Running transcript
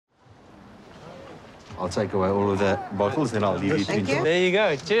I'll take away all of the bottles, then I'll leave you to enjoy. There you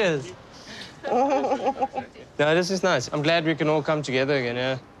go. Cheers. No, this is nice. I'm glad we can all come together again,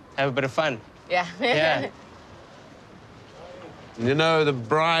 yeah? Have a bit of fun. Yeah. Yeah. You know, the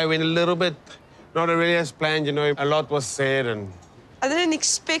braai went a little bit not really as planned, you know. A lot was said and... I didn't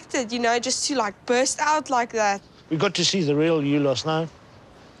expect it, you know, just to, like, burst out like that. We got to see the real you last night.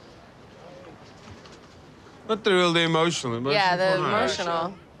 Not the real, the emotional. Yeah, the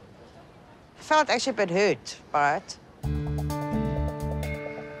emotional. I felt actually a bit hurt by it.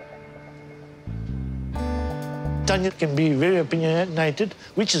 Tanya can be very opinionated,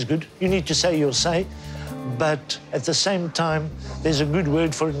 which is good. You need to say your say. But at the same time, there's a good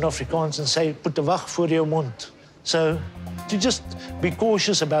word for it in Afrikaans and say, put the wag voor jou mond. So you just be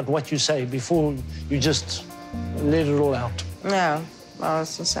cautious about what you say before you just let it all out. No, I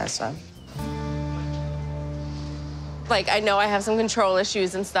also say so. Like, I know I have some control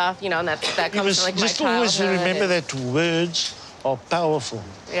issues and stuff, you know, and that comes from, like, my childhood. Just always remember that words are powerful.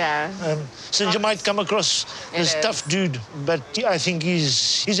 Yeah. Since you might come across this tough dude, but I think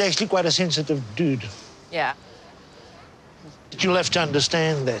he's actually quite a sensitive dude. Yeah. You'll have to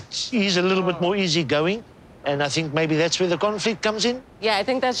understand that he's a little bit more easygoing, and I think maybe that's where the conflict comes in. Yeah, I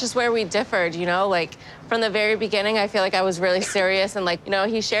think that's just where we differed, you know? Like, from the very beginning, I feel like I was really serious, and, like, you know,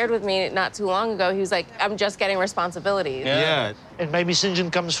 he shared with me not too long ago, he was like, I'm just getting responsibilities. Yeah. And maybe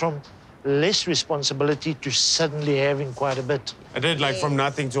Syngin comes from less responsibility to suddenly having quite a bit. I did, like, from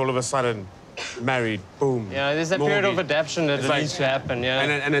nothing to all of a sudden, married, boom. Yeah, there's that period of adaptation that needs to happen, yeah.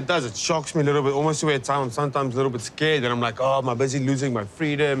 And it does. It shocks me a little bit, almost to where I'm sometimes a little bit scared, and I'm like, oh, am I busy losing my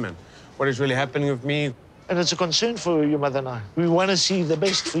freedom, and what is really happening with me? And it's a concern for your mother and I. We want to see the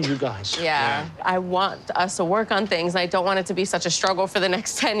best for you guys. Yeah. I want us to work on things, and I don't want it to be such a struggle for the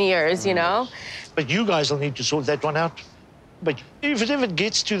next 10 years, you know? But you guys will need to sort that one out. But if it ever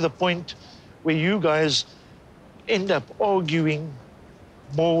gets to the point where you guys end up arguing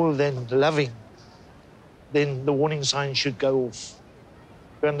more than loving, then the warning sign should go off.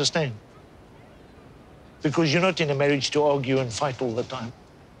 You understand? Because you're not in a marriage to argue and fight all the time.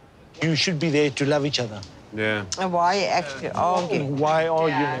 You should be there to love each other. Yeah. And why actually argue? Why argue?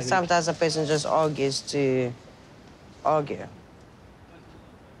 Yeah. Sometimes a person just argues to argue.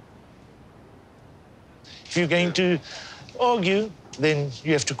 If you're going to argue, then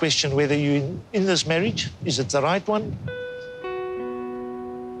you have to question whether you're in this marriage. Is it the right one?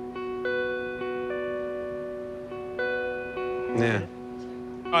 Yeah.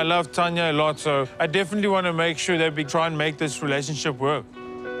 I love Tanya a lot, so I definitely want to make sure that we try and make this relationship work.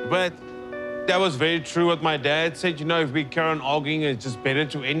 But that was very true what my dad said. You know, if we carry on arguing, it's just better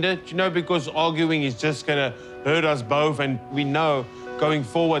to end it. You know, because arguing is just going to hurt us both, and we know going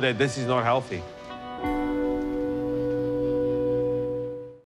forward that this is not healthy.